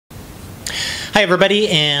Hi everybody,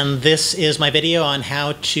 and this is my video on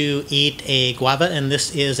how to eat a guava, and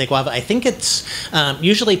this is a guava. I think it's,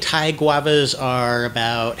 usually Thai guavas are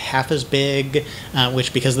about half as big,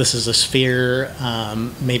 which because this is a sphere,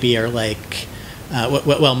 maybe are like,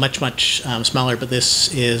 well, much smaller, but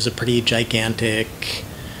this is a pretty gigantic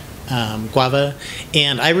guava.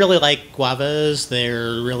 And I really like guavas.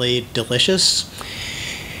 They're really delicious.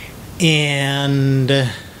 And,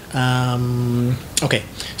 okay,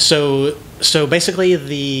 so basically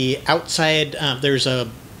the outside, there's a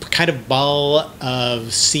kind of ball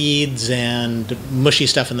of seeds and mushy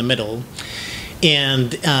stuff in the middle.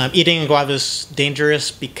 And eating a guava is dangerous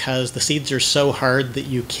because the seeds are so hard that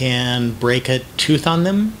you can break a tooth on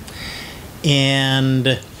them.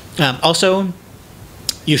 And also,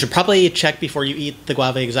 you should probably check before you eat the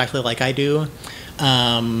guava exactly like I do.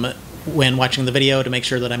 When watching the video to make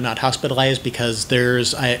sure that I'm not hospitalized, because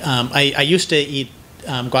there's I used to eat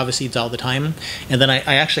guava seeds all the time, and then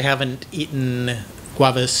I actually haven't eaten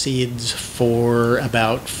guava seeds for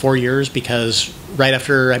about 4 years because right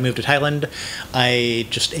after I moved to Thailand, I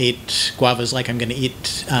just ate guavas like I'm going to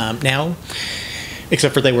eat now,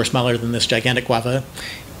 except for they were smaller than this gigantic guava.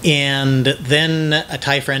 And then a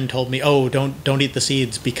Thai friend told me, "Oh, don't eat the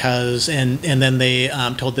seeds because," and then they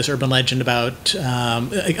told this urban legend about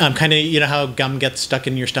kind of, you know how gum gets stuck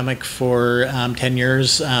in your stomach for 10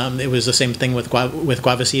 years. It was the same thing with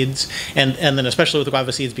guava seeds, and then especially with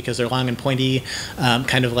guava seeds because they're long and pointy,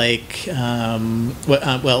 kind of like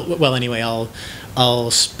well anyway, I'll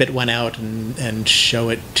spit one out and show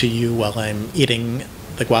it to you while I'm eating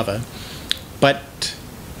the guava, but.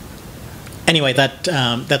 Anyway,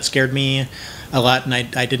 that scared me a lot, and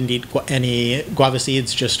I didn't eat any guava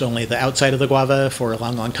seeds, just only the outside of the guava for a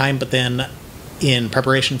long time. But then in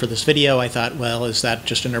preparation for this video, I thought, well, is that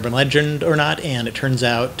just an urban legend or not? And it turns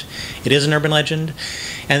out it is an urban legend.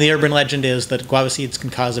 And the urban legend is that guava seeds can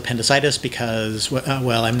cause appendicitis because,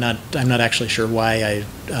 well, I'm not actually sure why.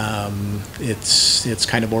 It's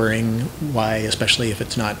kind of boring why, especially if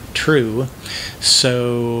it's not true.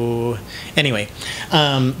 So anyway,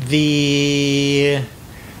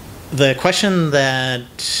 the question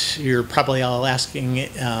that you're probably all asking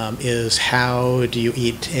is, how do you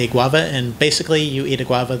eat a guava? And basically, you eat a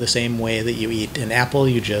guava the same way that you eat an apple.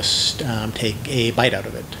 You just take a bite out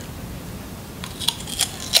of it.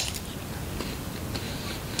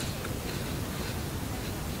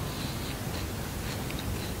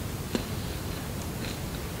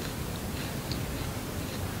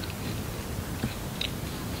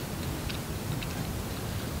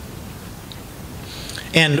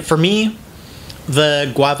 And for me,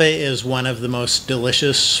 the guava is one of the most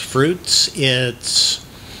delicious fruits. It's,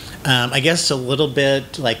 I guess, a little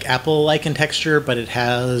bit like apple-like in texture, but it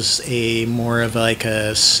has a more of like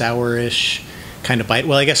a sourish kind of bite.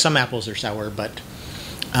 Well, I guess some apples are sour, but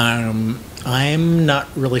I'm not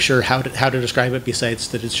really sure how to describe it besides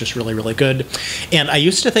that it's just really good. And I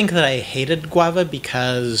used to think that I hated guava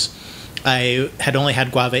because I had only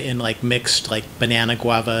had guava in like mixed like banana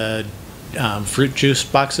guava fruit juice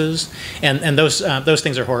boxes, and those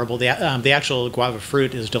things are horrible. The actual guava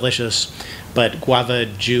fruit is delicious, but guava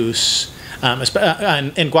juice,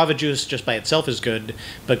 and guava juice just by itself is good,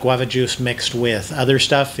 but guava juice mixed with other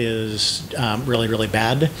stuff is really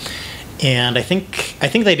bad. And I think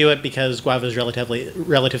they do it because guava is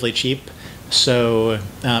relatively cheap. So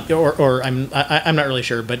or I'm not really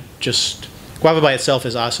sure, but just guava by itself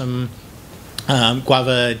is awesome.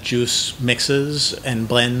 Guava juice mixes and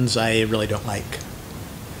blends I really don't like.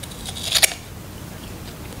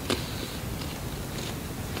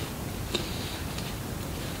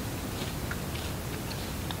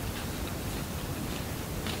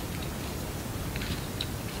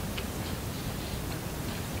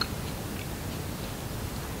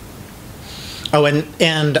 Oh,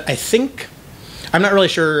 and I think, I'm not really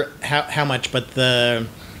sure how much, but the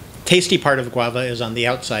tasty part of guava is on the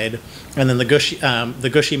outside, and then the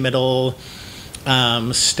gushy middle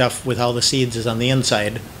stuff with all the seeds is on the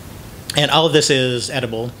inside. And all of this is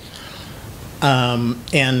edible.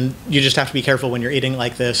 And you just have to be careful when you're eating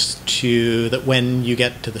like this that when you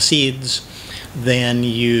get to the seeds, then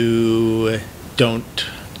you don't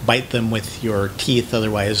bite them with your teeth.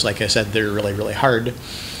 Otherwise, like I said, they're really hard.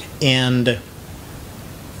 And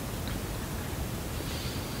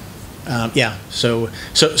yeah, so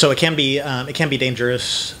it can be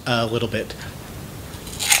dangerous a little bit.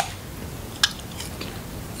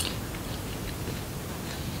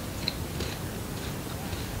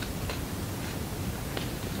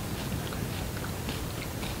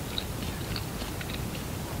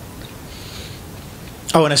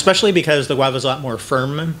 Oh, and especially because the guava is a lot more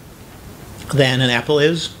firm than an apple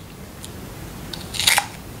is.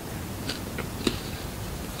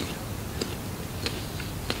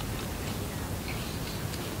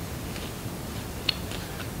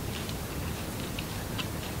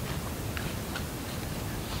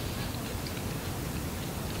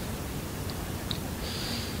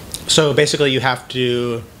 So basically, you have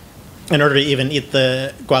to, in order to even eat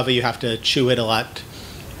the guava, you have to chew it a lot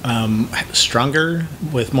stronger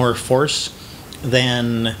with more force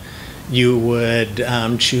than you would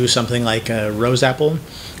chew something like a rose apple.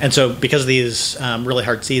 And so because these really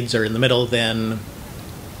hard seeds are in the middle, then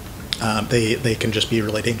they can just be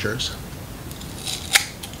really dangerous.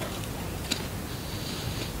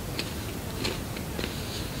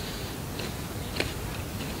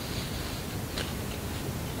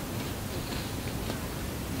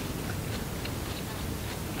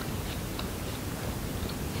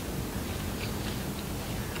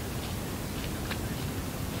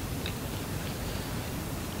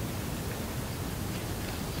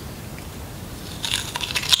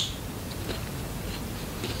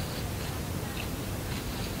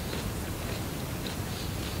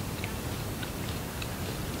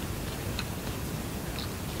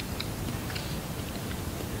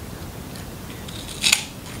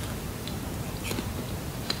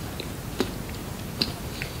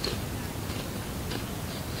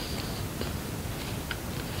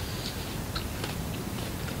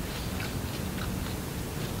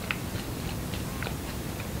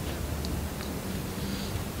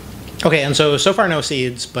 Okay, and so far no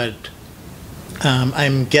seeds, but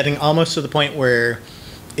I'm getting almost to the point where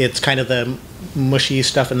it's kind of the mushy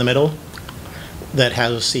stuff in the middle that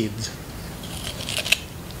has seeds.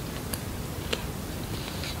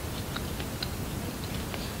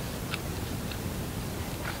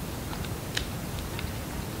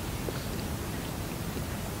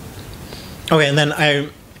 Okay, and then I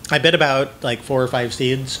bit about like 4 or 5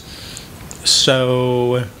 seeds.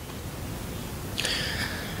 So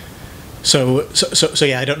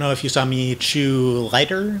yeah, I don't know if you saw me chew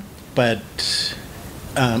lighter, but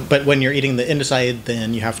when you're eating the inside,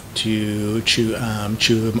 then you have to chew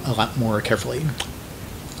a lot more carefully.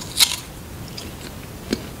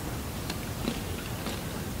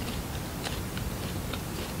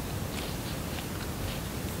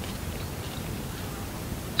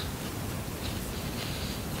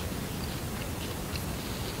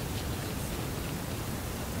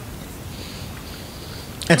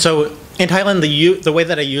 And so in Thailand, the way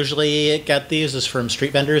that I usually get these is from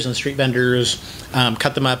street vendors, and street vendors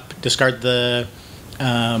cut them up, discard the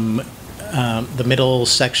middle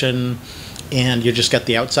section, and you just get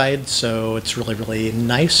the outside. So it's really, really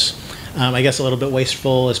nice. I guess a little bit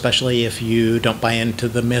wasteful, especially if you don't buy into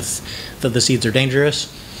the myth that the seeds are dangerous,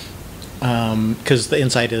 because the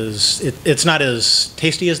inside it's not as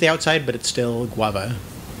tasty as the outside, but it's still guava.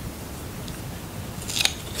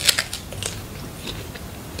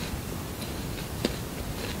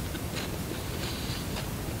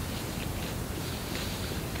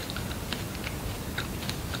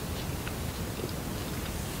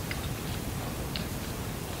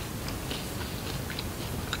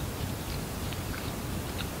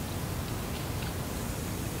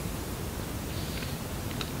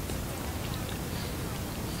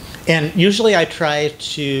 And usually I try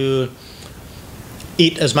to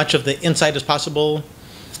eat as much of the inside as possible,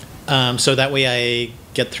 so that way I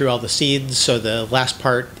get through all the seeds, so the last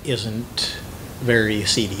part isn't very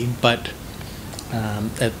seedy, but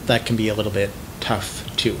that can be a little bit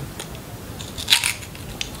tough too.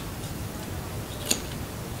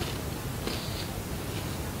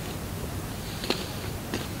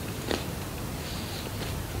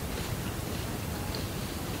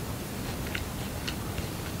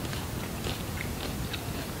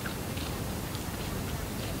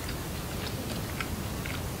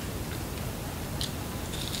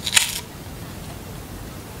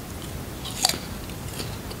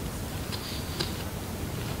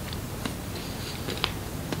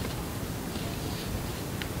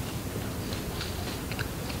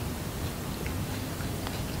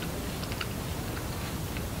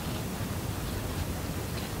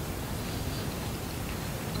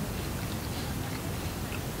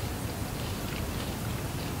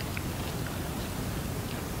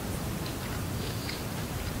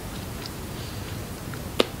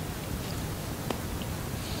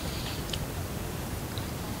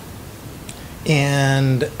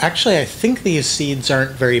 And actually, I think these seeds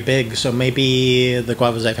aren't very big, so maybe the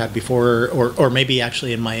guavas I've had before, or maybe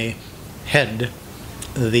actually in my head,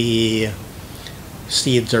 the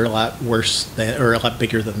seeds are a lot worse than, or a lot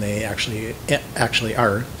bigger than they actually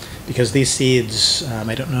are. Because these seeds,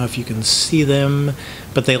 I don't know if you can see them,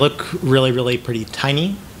 but they look really, really pretty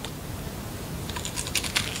tiny.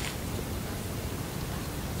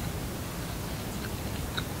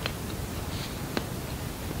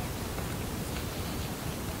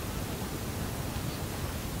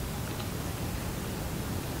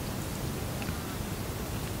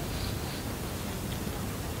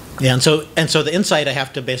 Yeah, and so the inside I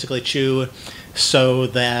have to basically chew so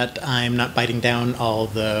that I'm not biting down all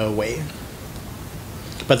the way.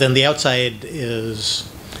 But then the outside is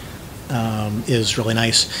really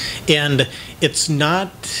nice, and it's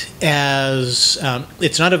not as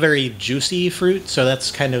it's not a very juicy fruit, so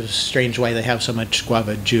that's kind of strange why they have so much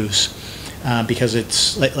guava juice. Because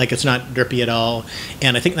it's like it's not drippy at all,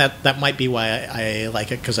 and I think that might be why I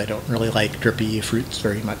like it, because I don't really like drippy fruits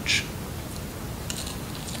very much.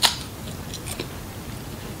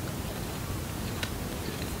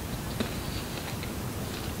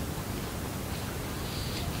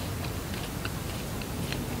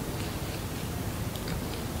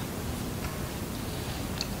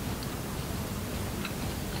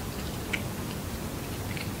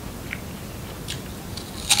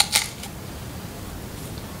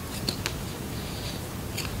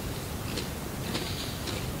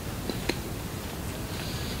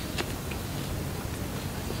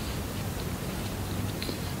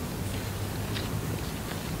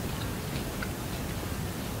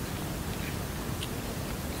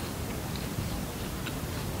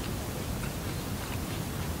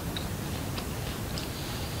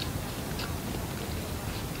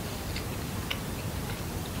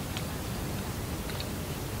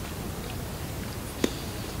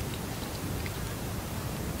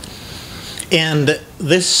 And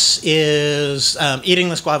this is eating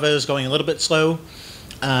this guava is going a little bit slow,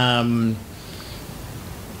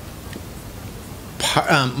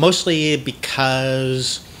 mostly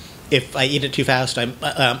because if I eat it too fast, I'm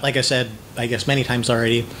like I said, I guess many times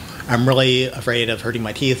already, I'm really afraid of hurting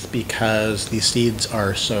my teeth because these seeds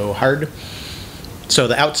are so hard. So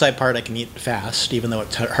the outside part I can eat fast, even though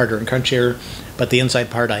it's harder and crunchier, but the inside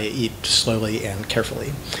part I eat slowly and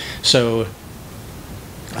carefully. So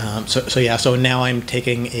so now I'm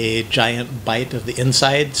taking a giant bite of the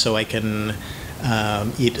inside so I can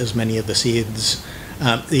eat as many of the seeds,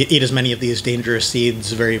 eat as many of these dangerous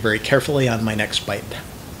seeds very, very carefully on my next bite.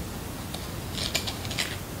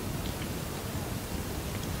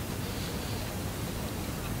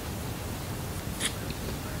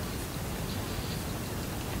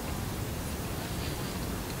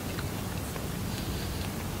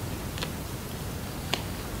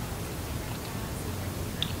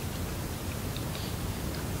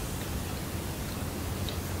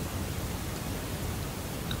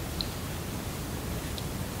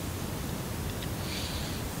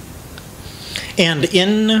 And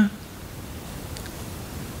in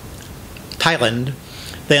Thailand,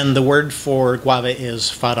 then the word for guava is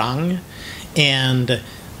farang, and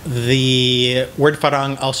the word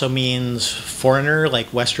farang also means foreigner, like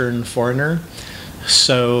Western foreigner.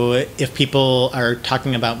 So if people are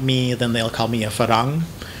talking about me, then they'll call me a farang.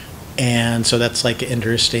 And so that's like an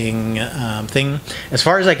interesting thing. As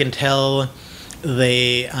far as I can tell,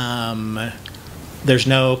 they there's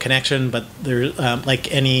no connection, but there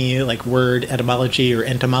like any like word etymology or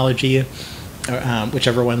entomology,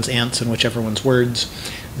 whichever one's ants and whichever one's words,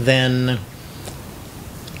 then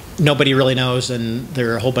nobody really knows, and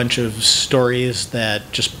there are a whole bunch of stories that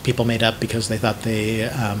just people made up because they thought they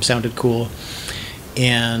sounded cool.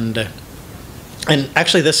 And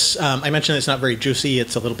actually this, I mentioned it's not very juicy,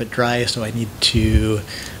 it's a little bit dry, so I need to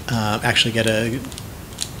actually get a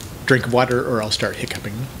drink of water or I'll start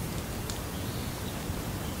hiccuping.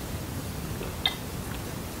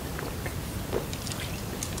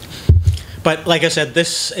 But like I said,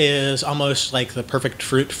 this is almost like the perfect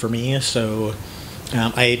fruit for me, so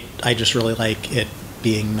I just really like it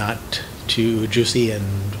being not too juicy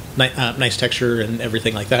and nice texture and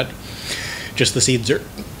everything like that. Just the seeds are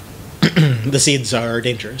the seeds are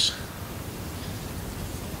dangerous.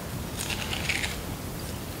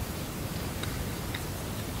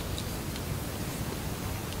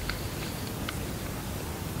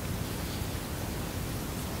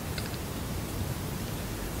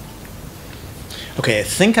 Okay, I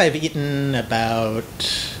think I've eaten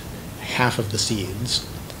about half of the seeds,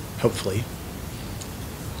 hopefully.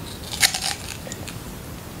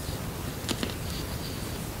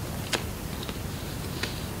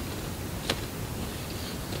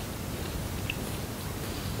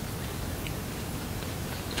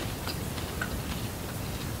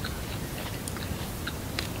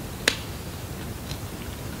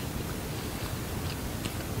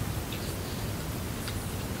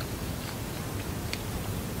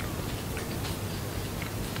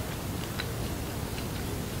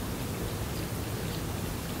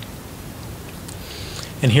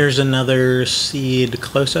 And here's another seed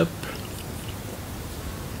close-up.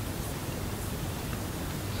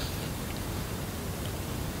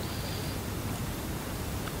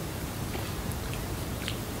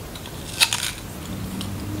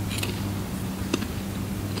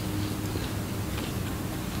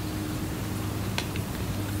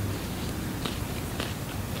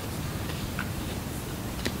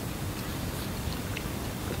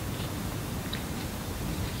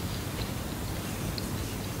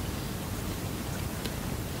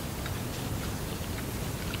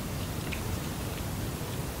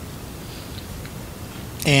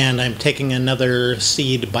 And I'm taking another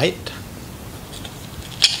seed bite.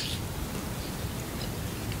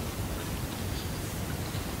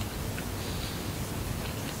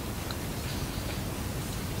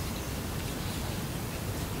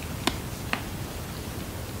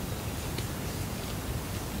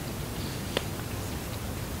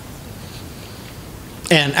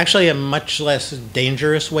 And actually, a much less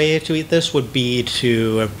dangerous way to eat this would be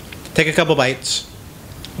to take a couple bites,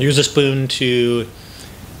 use a spoon to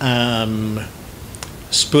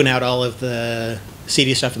spoon out all of the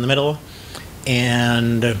seedy stuff in the middle,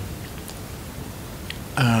 and then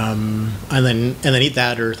eat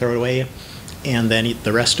that or throw it away, and then eat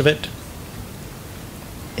the rest of it,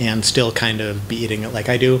 and still kind of be eating it like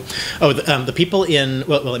I do. Oh, the people in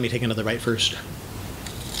well, let me take another bite first.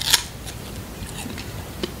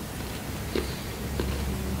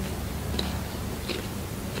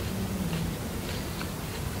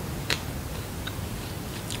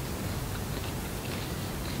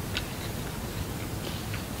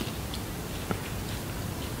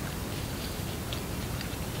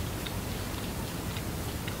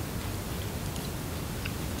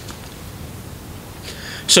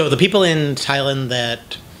 So the people in Thailand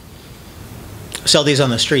that sell these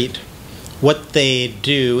on the street, what they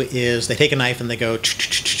do is they take a knife and they go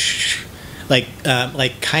like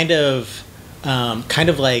kind of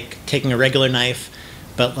like taking a regular knife,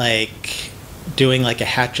 but like doing like a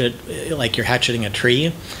hatchet, like you're hatcheting a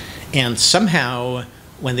tree. And somehow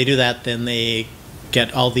when they do that, then they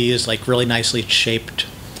get all these like really nicely shaped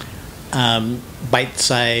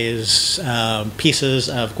bite-size pieces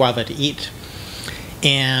of guava to eat.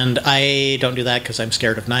 And I don't do that because I'm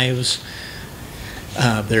scared of knives.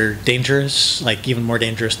 They're dangerous, like even more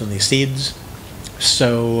dangerous than these seeds.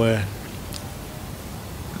 So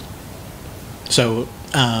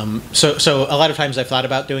a lot of times I've thought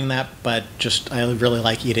about doing that, but just I really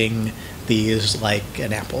like eating these like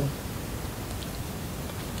an apple.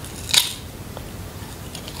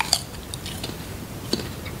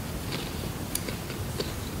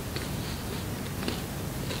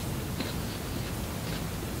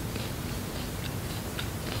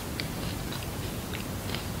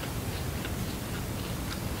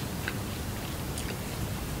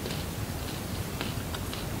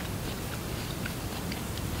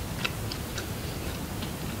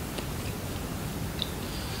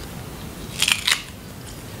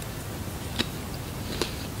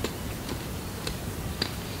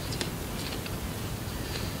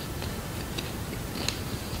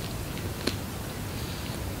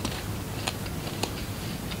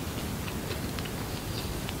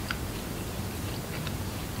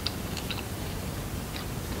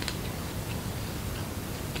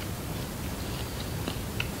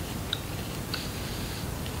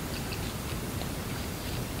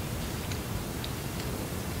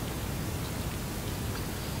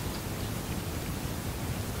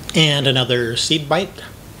 And another seed bite.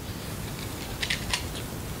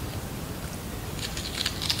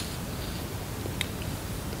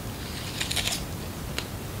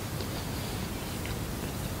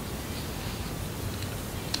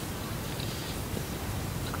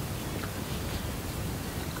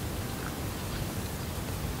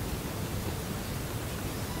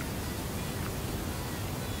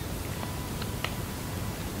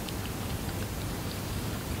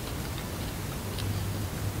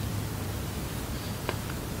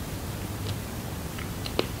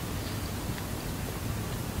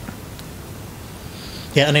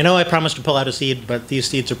 Yeah, and I know I promised to pull out a seed, but these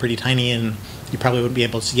seeds are pretty tiny, and you probably wouldn't be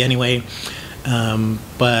able to see anyway.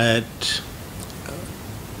 But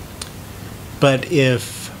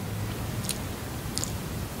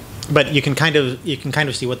you can kind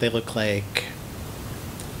of see what they look like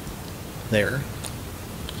there.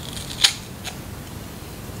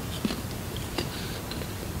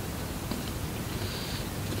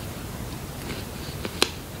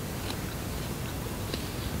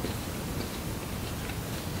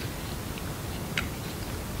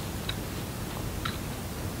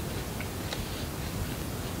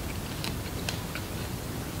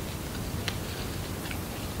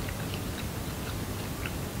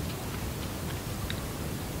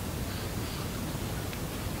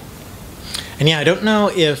 And yeah, I don't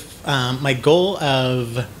know if my goal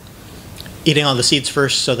of eating all the seeds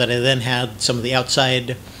first so that I then had some of the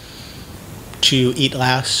outside to eat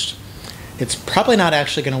last, it's probably not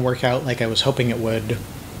actually going to work out like I was hoping it would.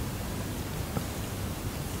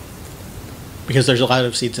 Because there's a lot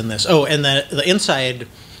of seeds in this. Oh, and the inside,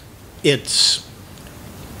 it's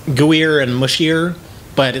gooier and mushier,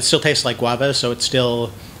 but it still tastes like guava, so it's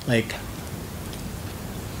still like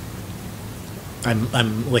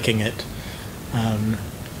I'm licking it.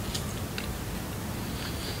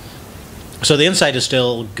 So the inside is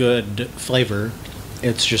still good flavor.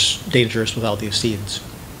 It's just dangerous with all these seeds.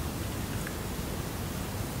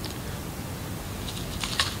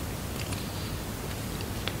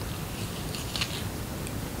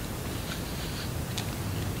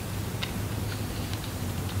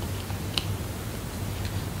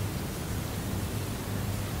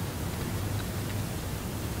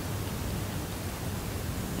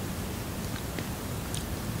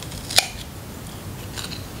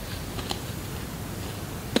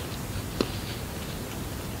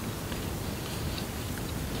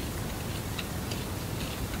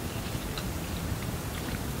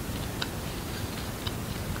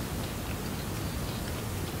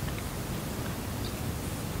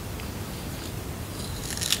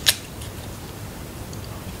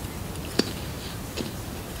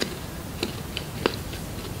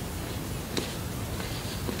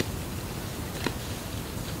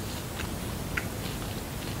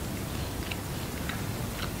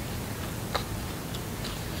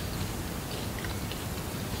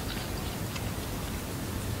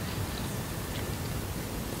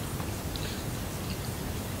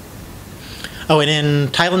 Oh, and in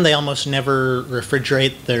Thailand, they almost never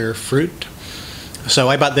refrigerate their fruit. So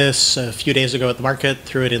I bought this a few days ago at the market,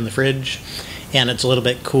 threw it in the fridge, and it's a little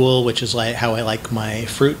bit cool, which is like how I like my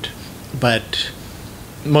fruit. But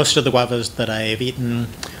most of the guavas that I've eaten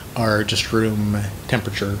are just room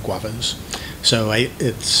temperature guavas. So I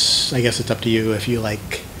guess it's up to you if you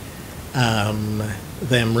like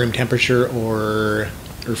them room temperature or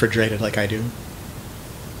refrigerated like I do.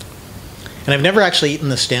 And I've never actually eaten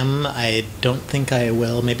the stem. I don't think I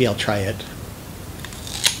will. Maybe I'll try it.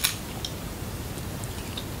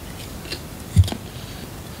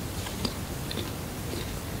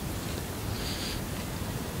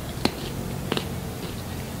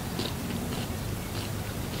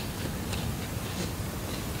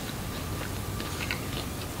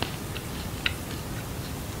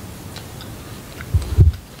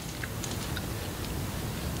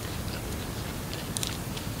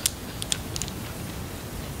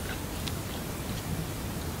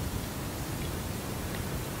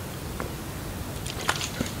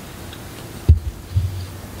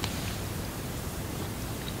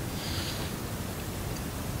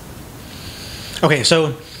 Okay,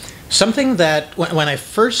 so something that when I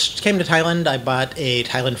first came to Thailand, I bought a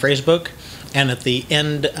Thailand phrase book, and at the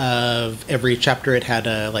end of every chapter, it had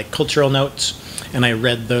like cultural notes, and I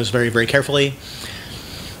read those very, very carefully.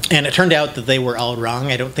 And it turned out that they were all wrong.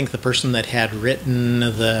 I don't think the person that had written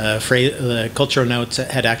the cultural notes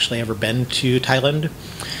had actually ever been to Thailand.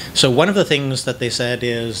 So one of the things that they said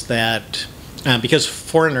is that because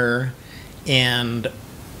foreigner and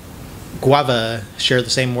guava share the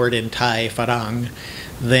same word in Thai, farang,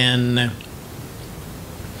 then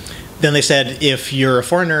they said if you're a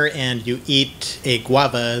foreigner and you eat a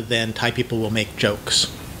guava, then Thai people will make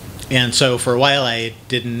jokes. And so for a while I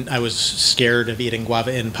was scared of eating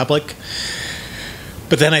guava in public.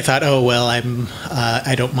 But then I thought, oh well,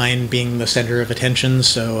 I don't mind being the center of attention,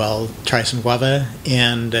 so I'll try some guava,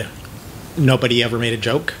 and nobody ever made a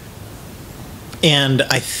joke. And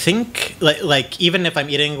I think, like even if I'm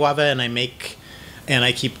eating guava and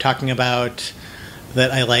I keep talking about that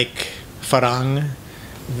I like farang,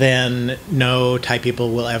 then no Thai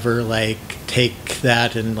people will ever like take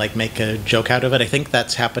that and like make a joke out of it. I think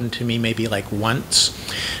that's happened to me maybe like once.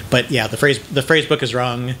 But yeah, the phrase book is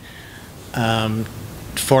wrong.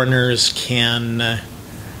 Foreigners can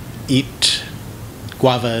eat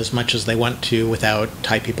guava as much as they want to without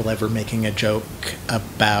Thai people ever making a joke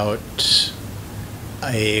about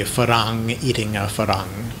a farang eating a farang.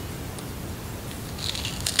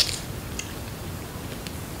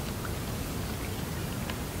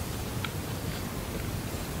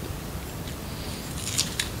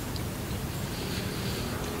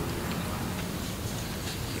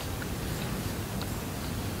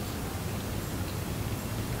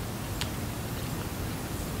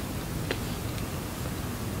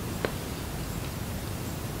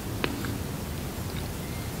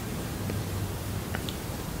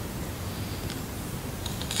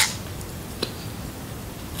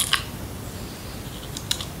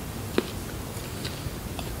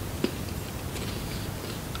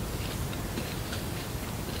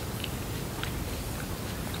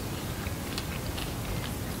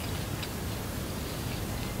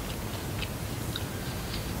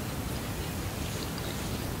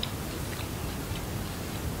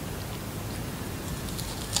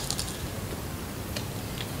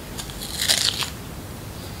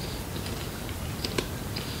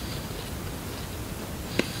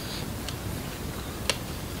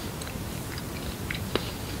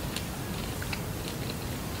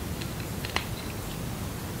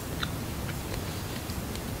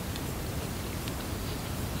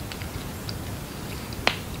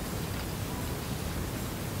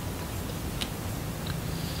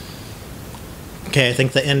 Okay, I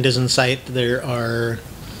think the end is in sight. There's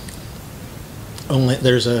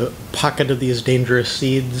a pocket of these dangerous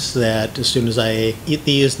seeds that as soon as I eat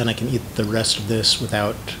these, then I can eat the rest of this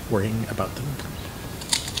without worrying about them.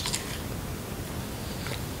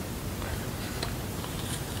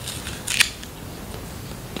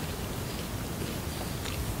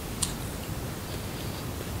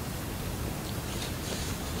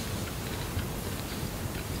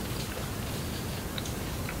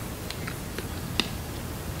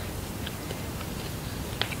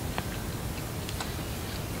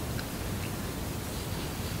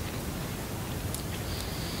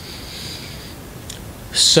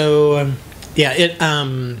 So, yeah,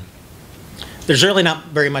 there's really not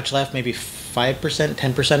very much left. Maybe 5%,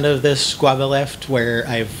 10% of this guava left. Where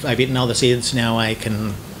I've eaten all the seeds. Now I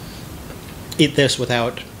can eat this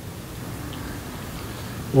without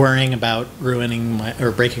worrying about ruining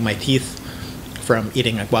or breaking my teeth from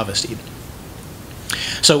eating a guava seed.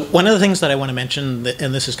 So one of the things that I want to mention,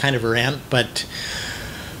 and this is kind of a rant, but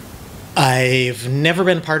I've never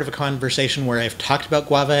been part of a conversation where I've talked about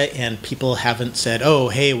guava and people haven't said, "Oh,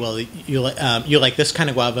 hey, well, you like this kind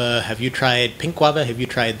of guava? Have you tried pink guava? Have you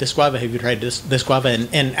tried this guava? Have you tried this guava?"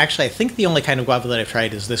 And actually, I think the only kind of guava that I've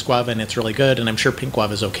tried is this guava, and it's really good. And I'm sure pink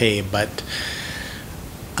guava is okay, but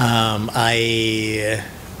I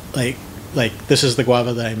like this is the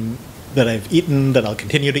guava that I've eaten, that I'll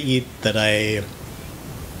continue to eat, that I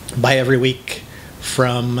buy every week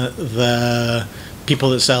from the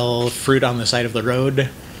people that sell fruit on the side of the road.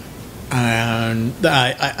 And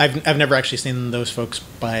I've never actually seen those folks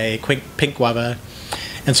buy pink guava.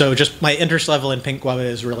 And so just my interest level in pink guava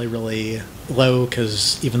is really, really low,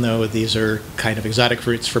 because even though these are kind of exotic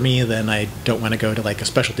fruits for me, then I don't want to go to like a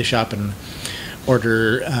specialty shop and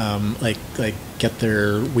order like get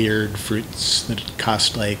their weird fruits that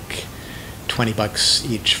cost like $20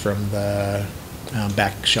 each from the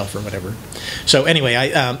back shelf or whatever. So anyway,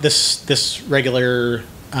 I this regular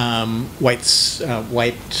white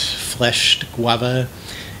fleshed guava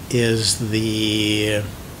is the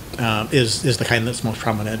is the kind that's most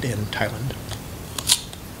prominent in Thailand.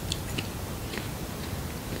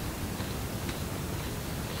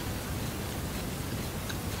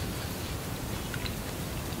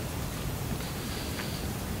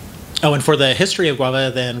 Oh, and for the history of guava,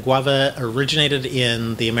 then guava originated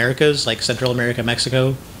in the Americas, like Central America,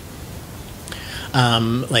 Mexico,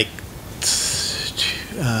 like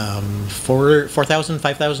 4,000,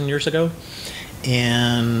 5,000 years ago,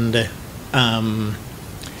 and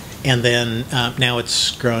then now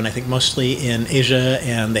it's grown, I think, mostly in Asia,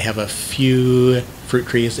 and they have a few fruit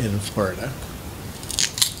trees in Florida.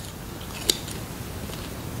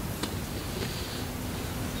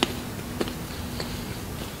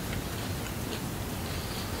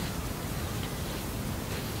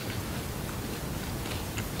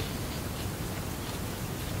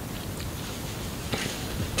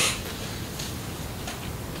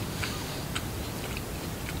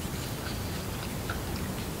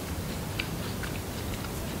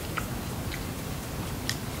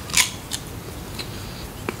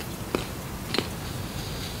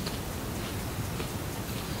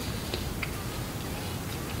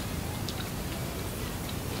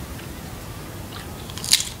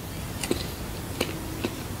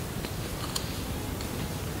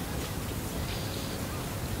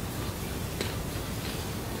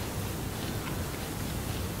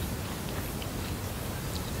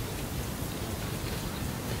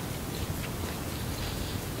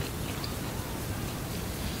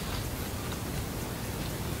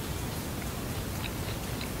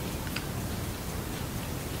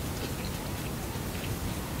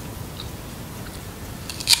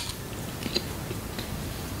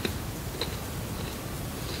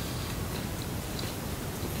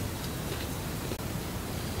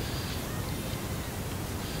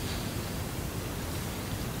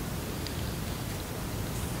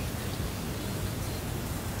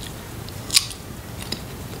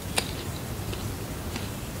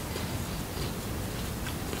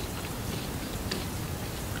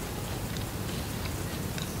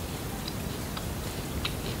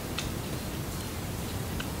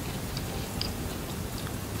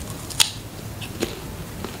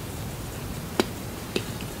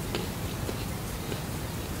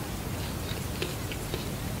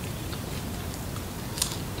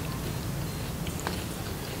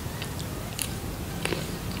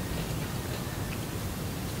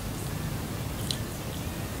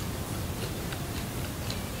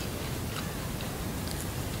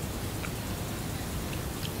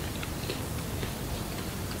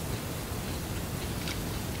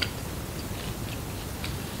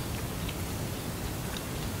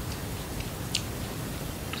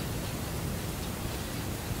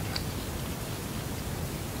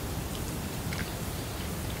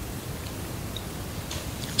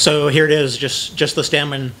 So here it is, just the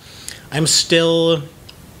stem, and I'm still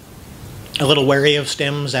a little wary of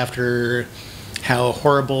stems after how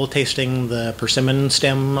horrible tasting the persimmon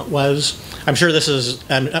stem was. I'm sure this is,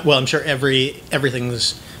 well, I'm sure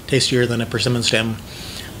everything's tastier than a persimmon stem,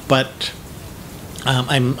 but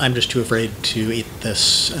I'm just too afraid to eat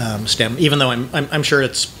this stem, even though I'm sure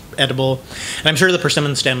it's edible, and I'm sure the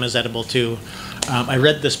persimmon stem is edible too. I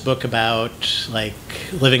read this book about like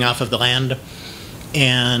living off of the land,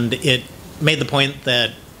 and it made the point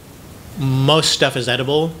that most stuff is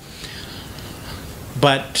edible,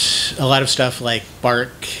 but a lot of stuff like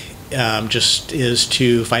bark just is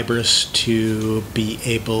too fibrous to be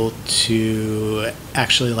able to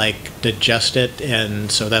actually like digest it, and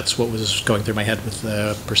so that's what was going through my head with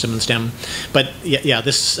the persimmon stem. But yeah,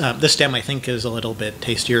 this stem I think is a little bit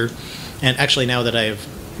tastier, and actually now that I've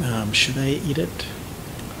should I eat it?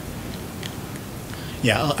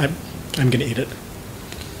 Yeah, I'm gonna eat it.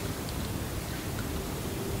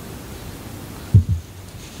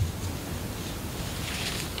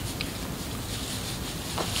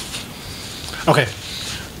 Okay.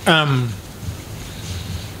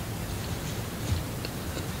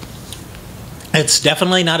 It's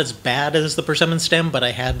definitely not as bad as the persimmon stem, but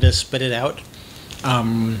I had to spit it out.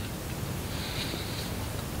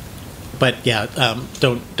 But yeah,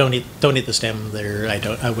 don't eat the stem there.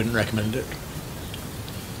 I wouldn't recommend it.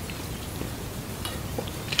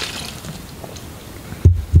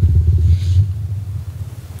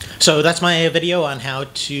 So that's my video on how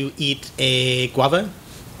to eat a guava,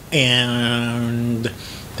 and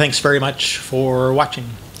thanks very much for watching.